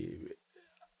very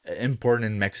important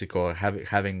in Mexico,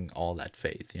 having all that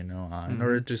faith, you know, in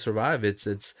order to survive. It's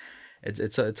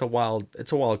a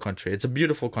wild country. It's a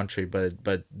beautiful country,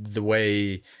 but the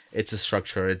way it's a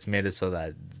structure, it's made it so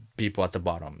that people at the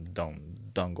bottom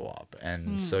don't go up,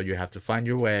 and so you have to find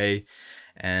your way,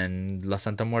 and La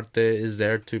Santa Muerte is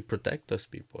there to protect those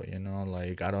people, you know.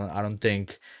 Like I don't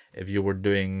think if you were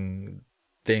doing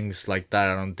things like that,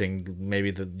 I don't think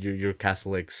maybe your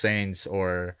Catholic saints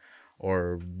or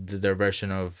their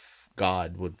version of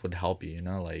God would help you, you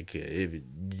know. Like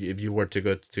if you were to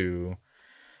go to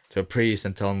a priest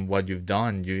and tell him what you've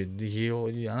done, I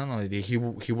don't know, he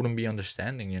wouldn't be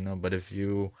understanding, you know. But if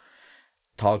you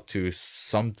talk to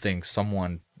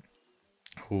someone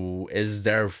who is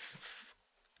there,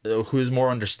 who is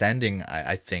more understanding,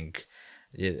 I think,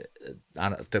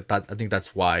 I think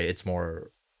that's why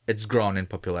it's grown in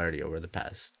popularity over the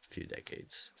past few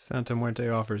decades. Santa Muerte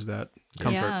offers that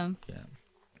comfort. Yeah.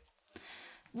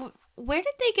 Where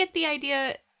did they get the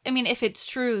idea? I mean, if it's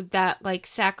true that like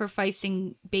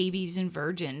sacrificing babies and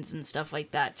virgins and stuff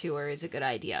like that to her is a good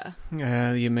idea.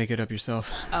 Yeah, you make it up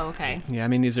yourself. Oh, okay. Yeah, I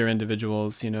mean, these are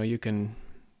individuals, you know. You can,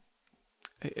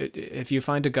 if you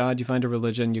find a god, you find a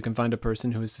religion, you can find a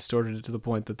person who is distorted it to the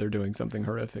point that they're doing something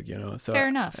horrific, you know. So fair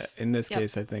enough. In this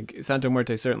case, I think Santa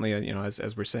Muerte certainly, you know,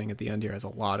 as we're saying at the end here, has a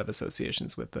lot of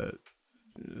associations with the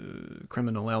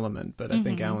criminal element, but I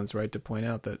think Alan's right to point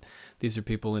out that these are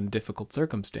people in difficult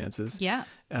circumstances. Yeah.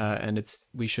 And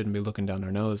we shouldn't be looking down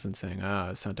our nose and saying,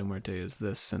 Santa Muerte is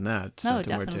this and that. No,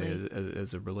 Santa Muerte definitely.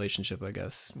 is a relationship, I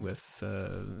guess, with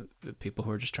people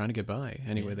who are just trying to get by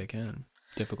any way they can.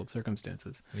 Difficult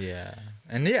circumstances. Yeah.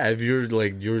 And yeah, if you're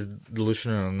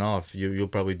delusional enough, you'll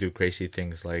probably do crazy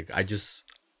things. Like I just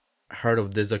heard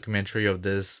of this documentary of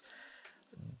this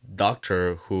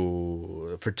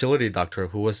fertility doctor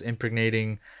who was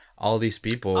impregnating all these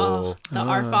people. Oh, the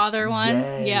Our Father one?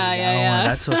 Yes. Yeah.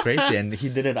 That's so crazy. And he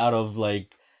did it out of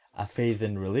like a faith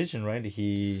in religion, right?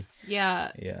 Yeah.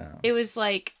 It was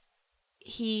like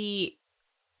he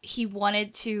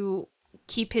wanted to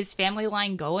keep his family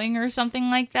line going or something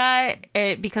like that,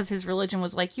 because his religion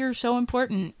was like, you're so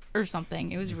important or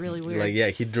something. It was really weird. Like, yeah,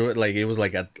 he drew it like it was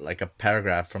like a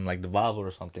paragraph from like the Bible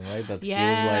or something, right? That he was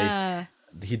like,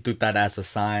 he took that as a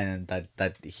sign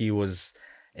that he was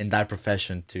in that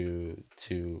profession to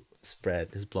spread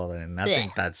his bloodline, and I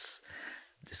think that's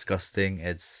disgusting.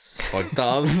 It's fucked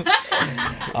up. And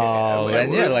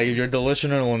like if you're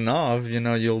delusional enough,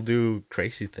 you'll do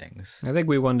crazy things. I think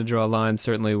we wanted to draw a line,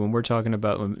 certainly, when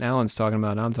Alan's talking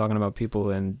about, and I'm talking about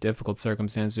people in difficult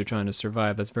circumstances who are trying to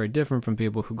survive. That's very different from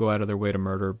people who go out of their way to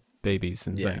murder babies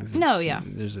and things.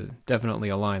 There's definitely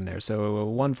a line there. So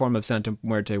one form of Santa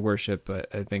Muerte worship,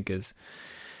 I think, is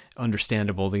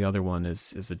understandable. The other one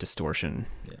is a distortion.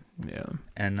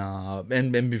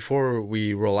 And before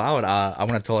we roll out, I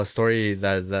want to tell a story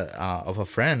that of a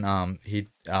friend.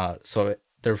 So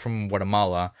they're from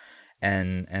Guatemala,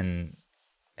 and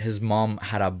his mom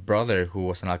had a brother who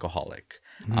was an alcoholic.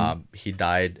 He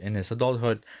died in his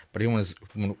adulthood, but when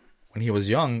he was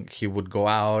young, he would go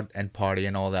out and party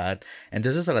and all that. And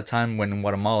this is at a time when in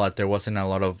Guatemala there wasn't a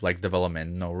lot of like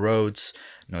development, no roads,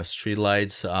 no street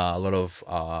lights, a lot of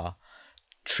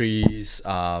trees,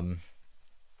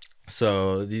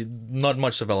 so not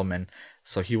much development.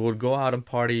 So he would go out and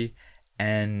party,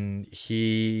 and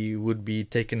he would be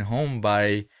taken home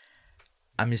by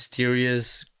a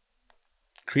mysterious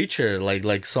creature,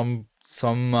 like some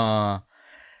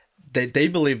they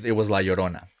believed it was La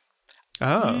Llorona.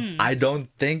 I don't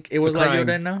think it was La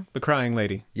Llorona. The crying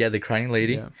lady. Yeah, the crying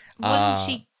lady. Yeah. Wouldn't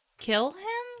she kill him?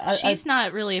 She's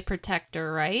not really a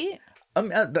protector, right?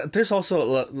 There's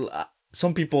also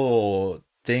some people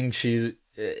think she's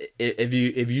if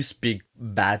you speak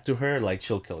bad to her, like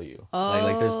she'll kill you.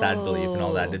 Like there's that belief and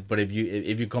all that. But if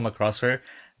you come across her,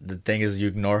 the thing is you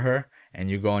ignore her and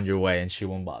you go on your way and she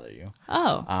won't bother you.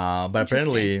 But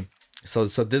apparently, so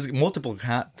this multiple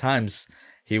times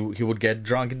he would get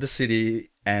drunk in the city,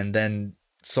 and then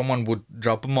someone would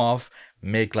drop him off,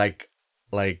 make like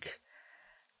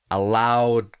a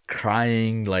loud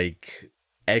crying, like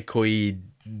echoey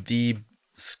deep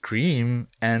scream,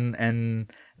 and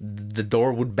the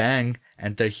door would bang,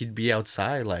 and there he'd be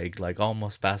outside like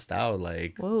almost passed out,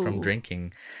 like from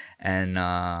drinking. And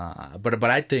but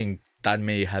I think that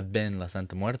may have been La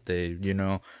Santa Muerte,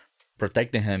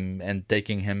 protecting him and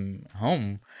taking him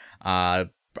home.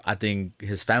 I think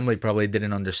his family probably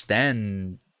didn't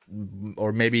understand,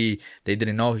 or maybe they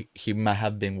didn't know he might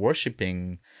have been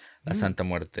worshiping La Santa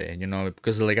Muerte,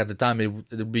 because like at the time it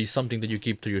would be something that you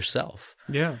keep to yourself.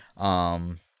 Yeah.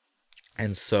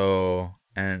 And so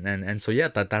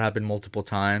that happened multiple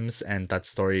times, and that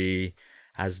story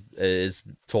is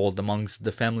told amongst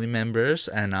the family members,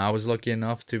 and I was lucky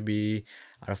enough to be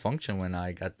at a function when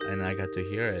I got to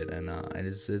hear it, and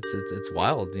it's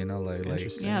wild, like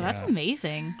interesting. Yeah, that's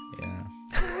amazing. Yeah.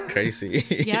 Crazy.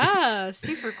 Yeah,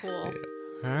 super cool.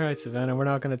 All right, Savannah, we're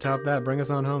not going to top that. Bring us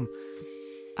on home.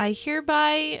 I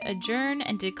hereby adjourn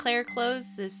and declare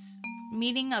closed this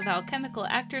meeting of alchemical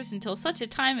actors until such a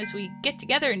time as we get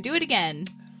together and do it again.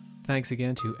 Thanks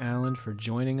again to Alan for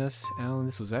joining us. Alan,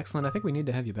 this was excellent. I think we need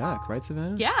to have you back, right,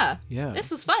 Savannah? Yeah.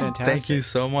 This was fun. Fantastic. Thank you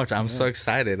so much. I'm so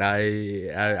excited.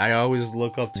 I always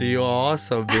look up to you all.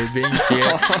 So being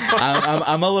here,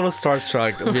 I'm a little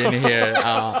starstruck being here.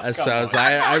 I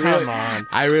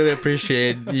really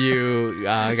appreciate you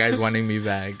guys wanting me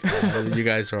back. You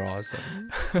guys are awesome.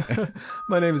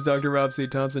 My name is Dr. Rob C.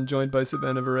 Thompson, joined by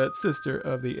Savannah Verrett, sister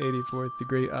of the 84th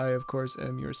degree. I, of course,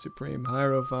 am your supreme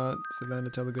hierophant.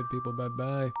 Savannah, tell the good people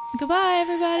bye-bye. Goodbye,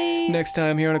 everybody. Next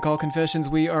time here on Occult Confessions,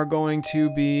 we are going to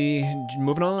be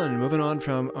moving on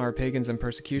from our Pagans and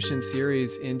Persecution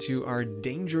series into our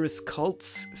Dangerous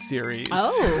Cults series.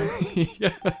 Oh.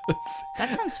 Yes.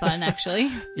 That sounds fun, actually.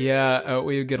 Yeah,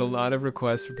 we get a lot of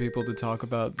requests for people to talk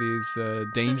about these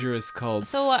dangerous cults.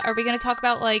 So what, are we going to talk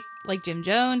about like Jim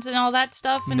Jones and all that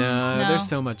stuff? No, there's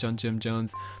so much on Jim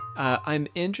Jones. I'm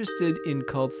interested in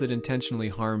cults that intentionally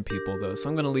harm people, though, so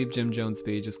I'm going to leave Jim Jones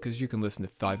be, just because you can listen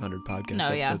to 500 podcast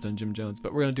episodes on Jim Jones.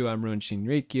 But we're going to do Amrun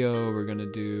Shinrikyo, we're going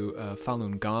to do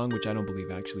Falun Gong, which I don't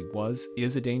believe actually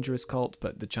is a dangerous cult,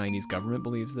 but the Chinese government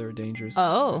believes they're a dangerous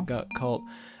cult. We're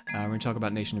going to talk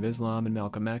about Nation of Islam and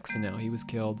Malcolm X and how he was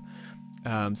killed.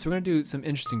 So we're going to do some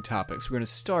interesting topics. We're going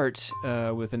to start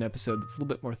with an episode that's a little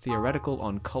bit more theoretical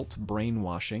on cult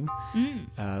brainwashing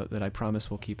that I promise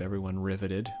will keep everyone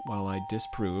riveted while I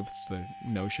disprove the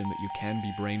notion that you can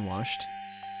be brainwashed,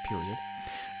 period.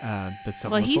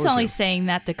 But he's only saying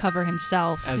that to cover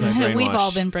himself. As I brainwash We've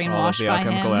all been brainwashed all of the by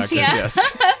alchemical him. actors,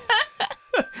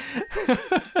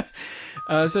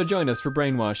 yes. So join us for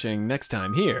brainwashing next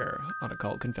time here on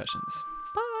Occult Confessions.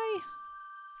 Bye.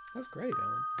 That was great,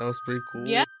 Alan. That was pretty cool.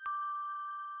 Yeah.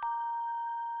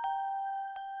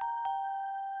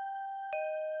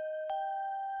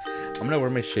 I'm gonna wear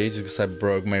my shades because I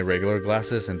broke my regular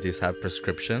glasses and these have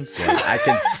prescriptions. So I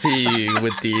can see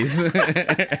with these. All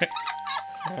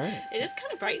right. It is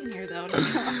kind of bright in here, though.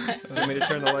 Want me to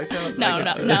turn the lights out? No.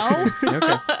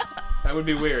 Okay. That would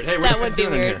be weird. Hey, what That are you guys would be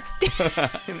doing weird. in here?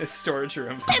 In this storage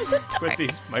room. With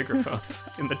these microphones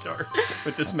in the dark.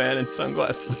 With this man in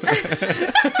sunglasses.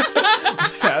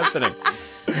 What's happening?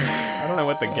 I don't know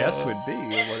what the guess would be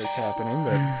or what is happening,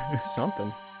 but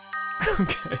something.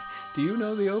 Okay. Do you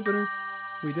know the opener?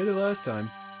 We did it last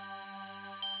time.